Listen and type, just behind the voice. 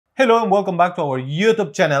Hello and welcome back to our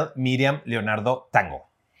YouTube channel, Miriam, Leonardo, Tango.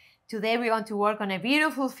 Today we're going to work on a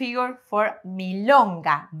beautiful figure for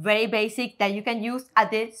milonga, very basic that you can use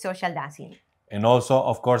at the social dancing. And also,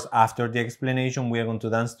 of course, after the explanation, we are going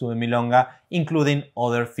to dance to a milonga, including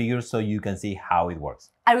other figures so you can see how it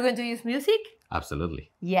works. Are we going to use music?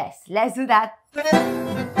 Absolutely. Yes, let's do that.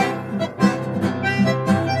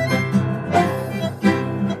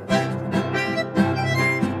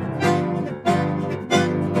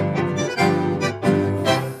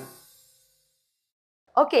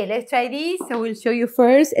 Okay, let's try this. So we'll show you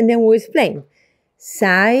first and then we'll explain.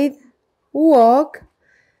 Side, walk,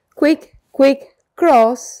 quick, quick,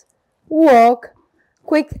 cross, walk,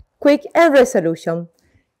 quick, quick, and resolution.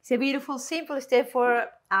 It's a beautiful, simple step for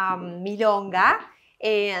milonga,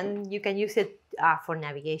 and you can use it for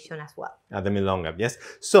navigation as well. At the milonga, yes.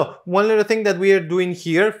 So one little thing that we are doing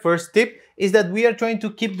here, first tip, is that we are trying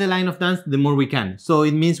to keep the line of dance the more we can. So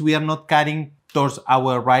it means we are not cutting towards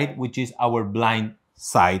our right, which is our blind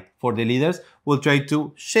side. For the leaders, we'll try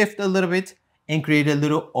to shift a little bit and create a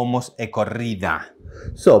little almost a corrida.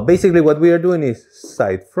 So basically what we are doing is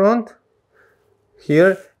side front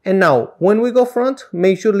here, and now when we go front,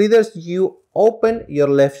 make sure leaders you open your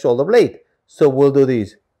left shoulder blade. So we'll do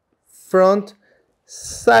this front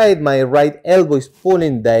side, my right elbow is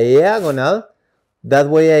pulling diagonal. That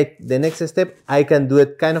way the next step I can do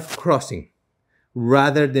it kind of crossing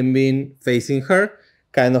rather than being facing her,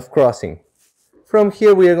 kind of crossing. From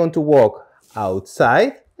here, we are going to walk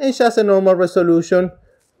outside and just a normal resolution,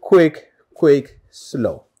 quick, quick,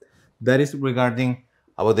 slow. That is regarding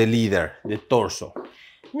about the leader, the torso.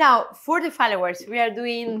 Now, for the followers, we are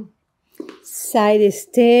doing side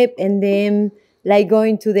step and then like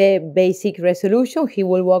going to the basic resolution. He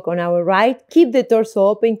will walk on our right. Keep the torso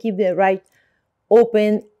open, keep the right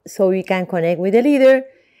open so we can connect with the leader.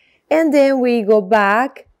 And then we go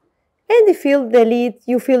back and you feel the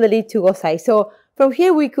lead to go side. So from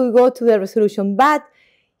here we could go to the resolution, but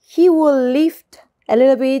he will lift a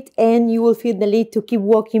little bit and you will feel the lead to keep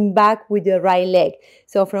walking back with your right leg.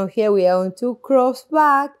 So from here we are going to cross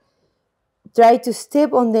back, try to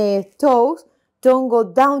step on the toes, don't go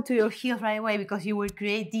down to your heels right away because you will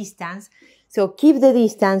create distance. So keep the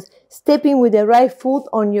distance, stepping with the right foot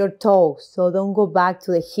on your toes, so don't go back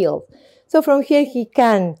to the heel. So from here he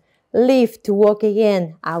can lift to walk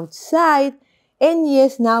again outside, and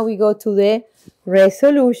yes, now we go to the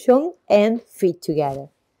resolution and feet together.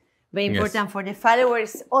 Very important for the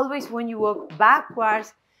followers, always when you walk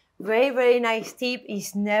backwards, very nice tip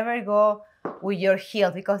is never go with your heel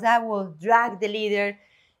because that will drag the leader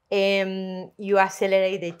and you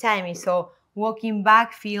accelerate the timing. So walking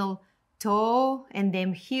back, feel toe and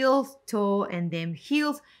then heels, toe and then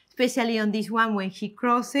heels, especially on this one when he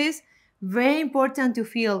crosses. Very important to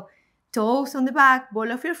feel toes on the back,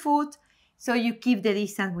 ball of your foot, so you keep the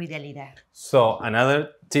distance with the leader. So another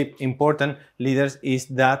tip important, leaders, is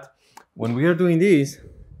that when we are doing this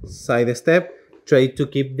side step, try to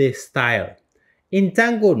keep the style. In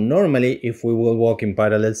tango, normally, if we will walk in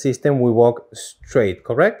parallel system, we walk straight,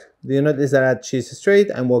 correct? Do you notice that she's straight,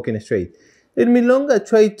 I'm walking straight? In milonga,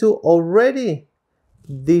 try to already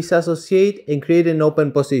disassociate and create an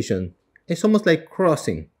open position. It's almost like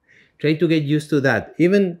crossing. Try to get used to that.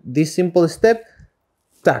 Even this simple step,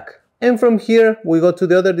 tack. And from here, we go to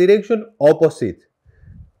the other direction, opposite.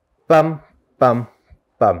 Pam, pam,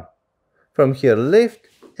 pam. From here, lift,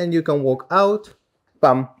 and you can walk out,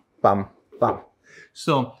 pam, pam, pam.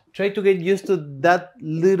 So try to get used to that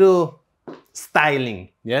little styling,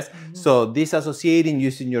 yes? So disassociating,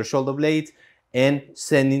 using your shoulder blades, and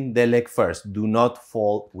sending the leg first. Do not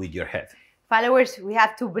fall with your head. Followers, we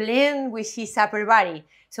have to blend with his upper body.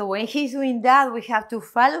 So when he's doing that, we have to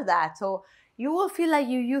follow that. So you will feel like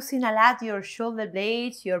you're using a lot your shoulder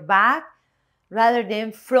blades, your back, rather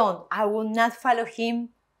than front. I will not follow him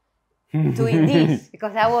doing this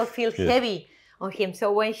because I will feel heavy on him.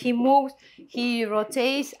 So when he moves, he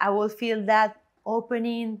rotates, I will feel that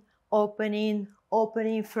opening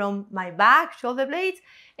from my back, shoulder blades,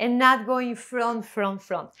 and not going front.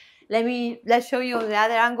 Let's show you the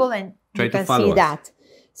other angle and you can see that.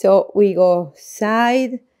 So we go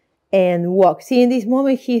side and walk. See, in this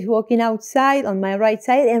moment, he's walking outside on my right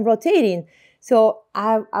side and rotating. So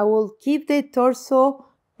I will keep the torso,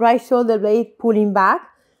 right shoulder blade pulling back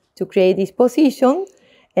to create this position.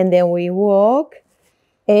 And then we walk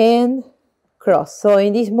and cross. So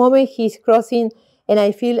in this moment, he's crossing and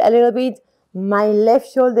I feel a little bit my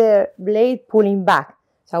left shoulder blade pulling back.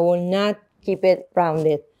 So I will not keep it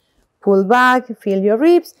rounded. Pull back, feel your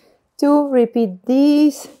ribs. To repeat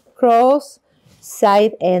this, cross,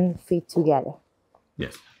 side and feet together.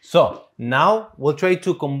 Yes. So now we'll try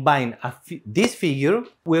to combine this figure.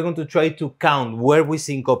 We're going to try to count where we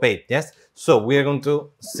syncopate, yes? So we're going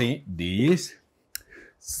to see this.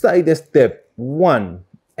 Side step 1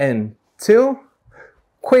 and 2.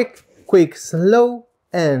 Quick, quick, slow,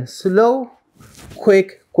 and slow.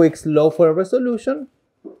 Quick, quick, slow for resolution.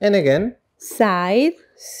 And again. Side,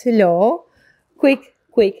 slow, quick,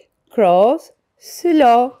 quick, cross,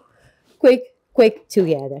 slow, quick, quick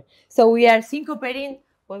together. So we are syncopating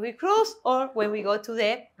when we cross or when we go to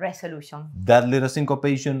the resolution. That little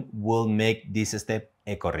syncopation will make this step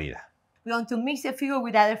a corrida. We want to mix the figure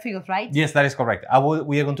with other figures, right? Yes, that is correct.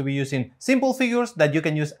 We are going to be using simple figures that you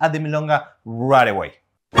can use at the milonga right away.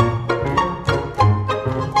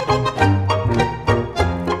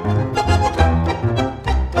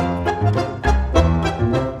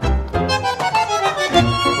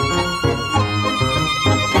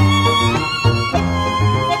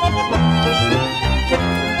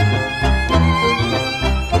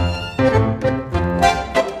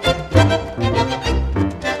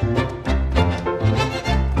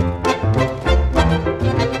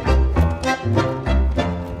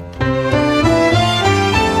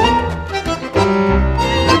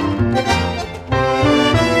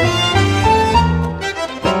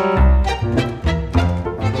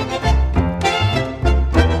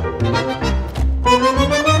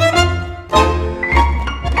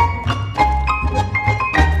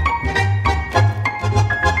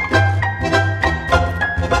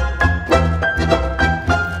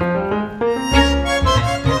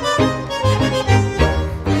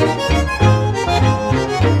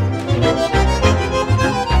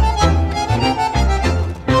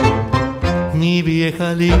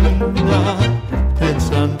 Vieja linda,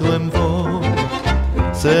 pensando en vos,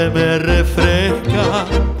 se me refresca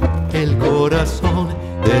el corazón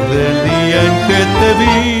desde el día en que te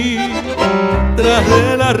vi. Tras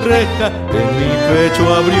de la reja, en mi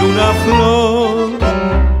pecho abrió una flor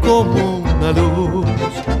como una luz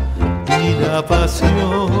y la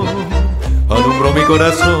pasión alumbró mi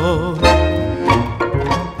corazón.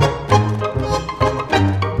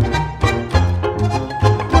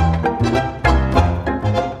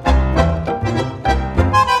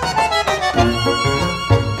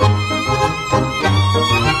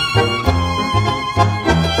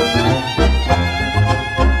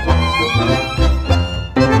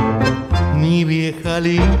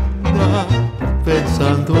 Linda,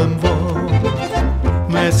 pensando en vos,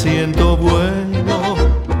 me siento bueno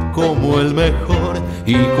como el mejor,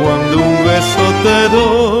 y cuando un beso te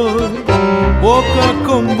doy, boca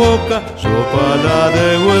con boca, yo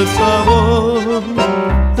paladeo el sabor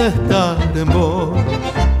de estar en vos,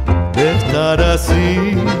 de estar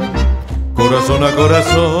así, corazón a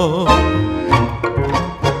corazón.